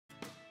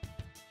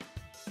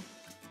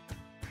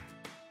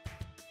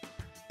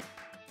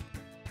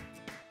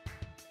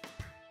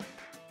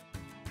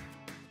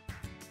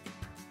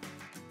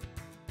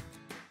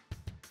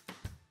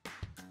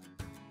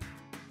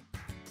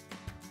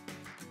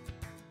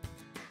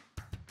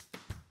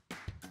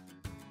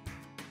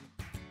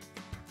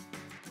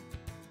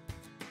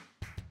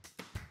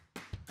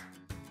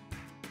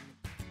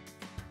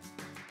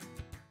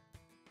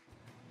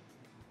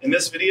In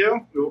this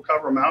video, we will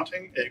cover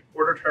mounting a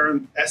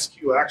quarter-turn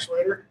SQ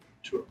actuator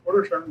to a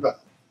quarter-turn valve.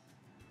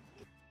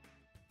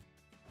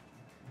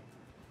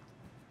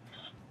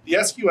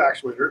 The SQ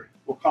actuator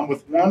will come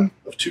with one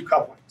of two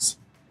couplings,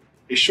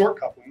 a short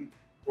coupling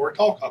or a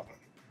tall coupling.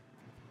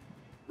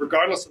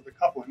 Regardless of the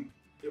coupling,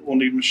 it will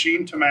need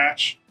machined to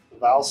match the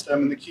valve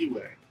stem and the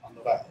keyway on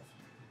the valve.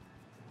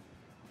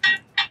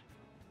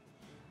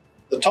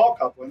 The tall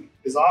coupling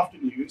is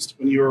often used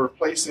when you are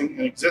replacing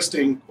an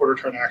existing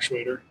quarter-turn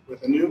actuator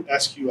with a new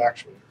SQ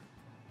actuator.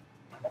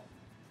 It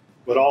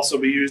would also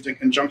be used in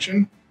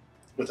conjunction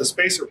with a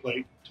spacer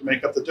plate to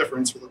make up the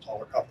difference with a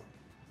taller coupling.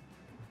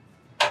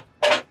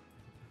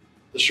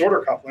 The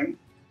shorter coupling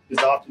is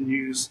often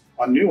used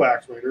on new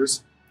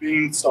actuators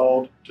being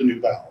installed to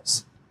new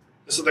valves.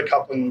 This is the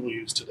coupling we will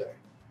use today.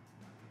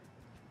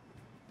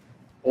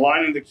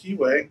 Aligning the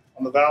keyway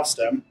on the valve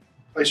stem,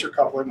 place your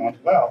coupling onto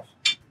the valve.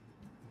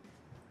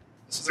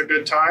 This is a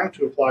good time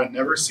to apply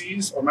never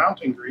seize or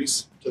mounting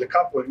grease to the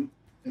coupling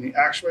in the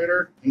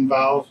actuator and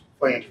valve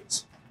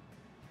flanges.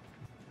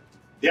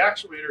 The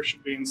actuator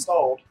should be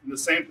installed in the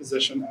same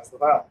position as the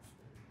valve.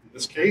 In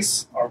this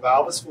case, our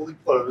valve is fully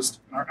closed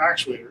and our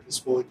actuator is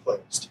fully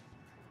closed.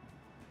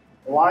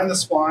 Align the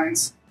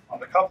splines on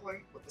the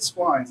coupling with the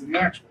splines in the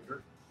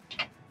actuator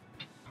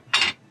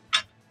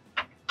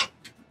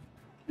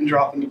and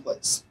drop into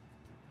place.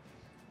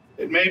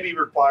 It may be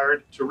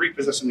required to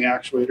reposition the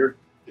actuator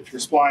if your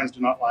splines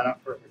do not line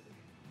up perfectly.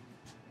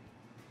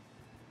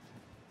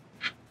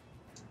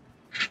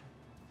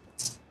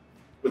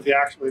 With the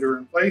actuator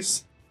in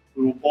place,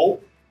 we will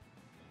bolt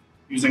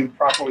using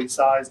properly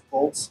sized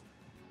bolts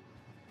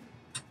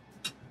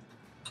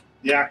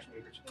the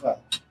actuator to the valve.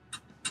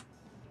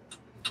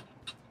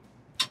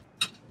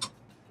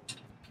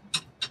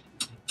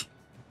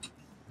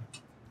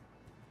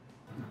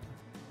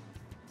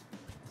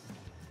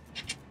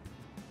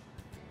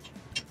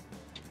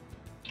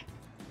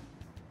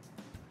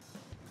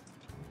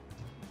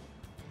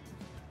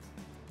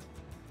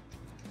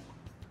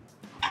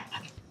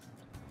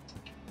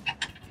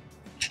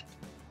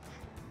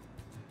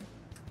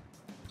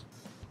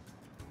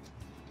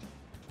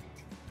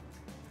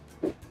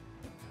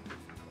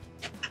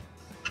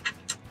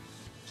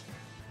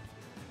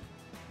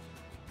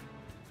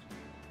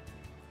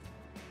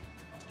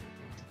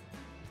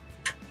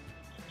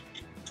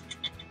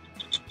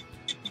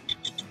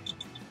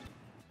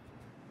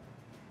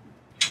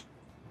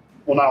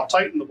 We'll now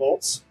tighten the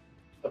bolts to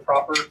the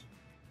proper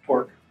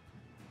torque.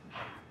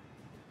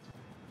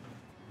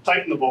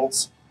 Tighten the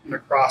bolts in a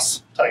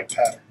cross-tight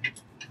pattern.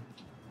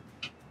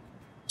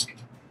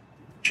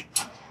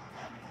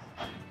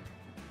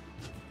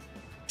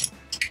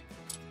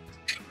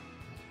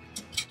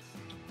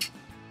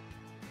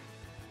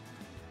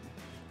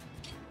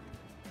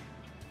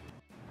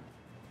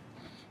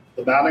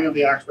 The mounting of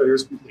the actuator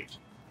is complete.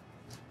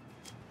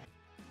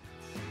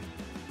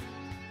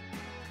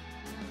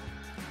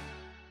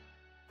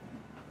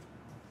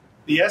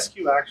 The SQ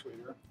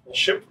actuator will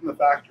ship from the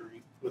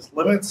factory with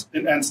limits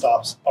and end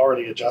stops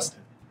already adjusted.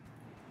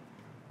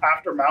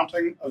 After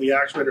mounting of the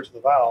actuator to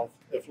the valve,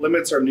 if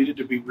limits are needed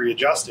to be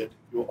readjusted,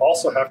 you will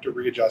also have to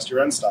readjust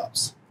your end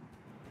stops.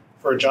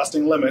 For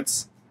adjusting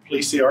limits,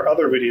 please see our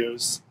other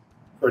videos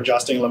for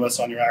adjusting limits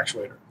on your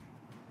actuator.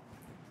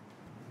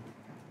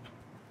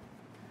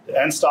 The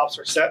end stops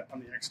are set on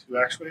the SQ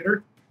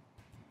actuator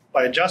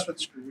by adjustment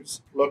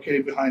screws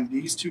located behind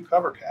these two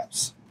cover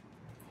caps.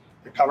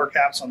 The cover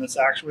caps on this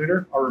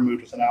actuator are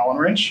removed with an Allen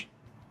wrench.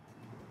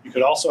 You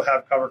could also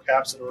have cover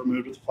caps that are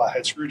removed with a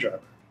flathead screwdriver.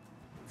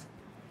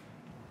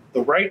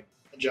 The right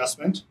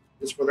adjustment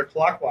is for the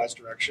clockwise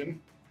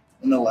direction,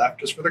 and the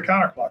left is for the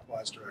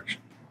counterclockwise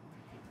direction.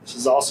 This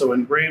is also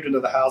engraved into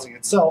the housing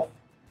itself,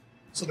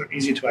 so they're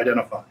easy to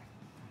identify.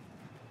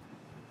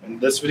 In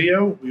this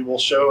video, we will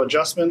show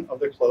adjustment of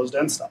the closed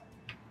end stop.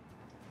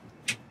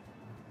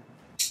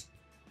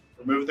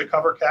 Remove the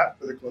cover cap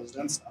for the closed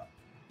end stop.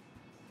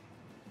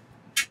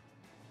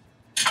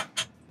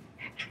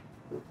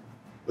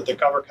 With the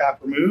cover cap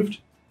removed,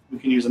 we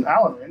can use an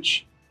Allen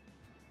wrench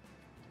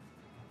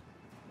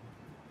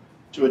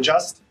to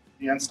adjust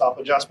the end stop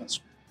adjustment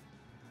screw.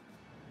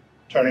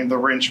 Turning the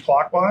wrench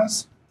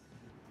clockwise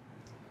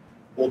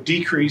will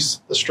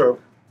decrease the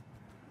stroke.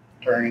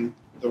 Turning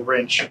the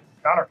wrench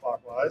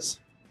counterclockwise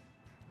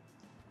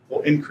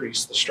will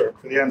increase the stroke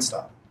for the end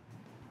stop.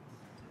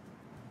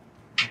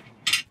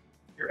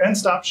 Your end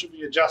stop should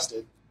be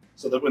adjusted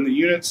so that when the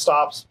unit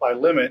stops by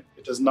limit,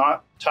 it does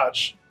not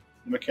touch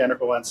the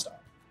mechanical end stop.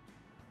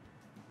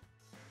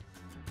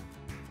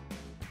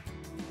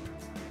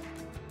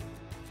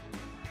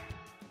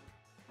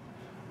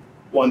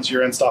 Once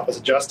your end stop is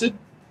adjusted,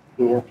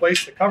 we will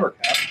replace the cover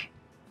cap,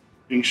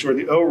 being sure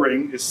the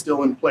O-ring is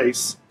still in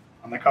place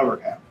on the cover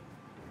cap.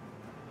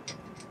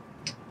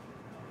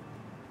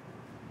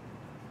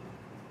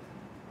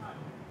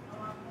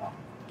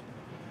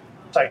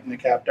 Tighten the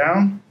cap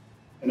down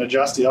and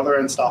adjust the other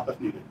end stop if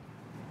needed.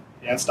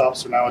 The end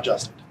stops are now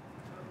adjusted.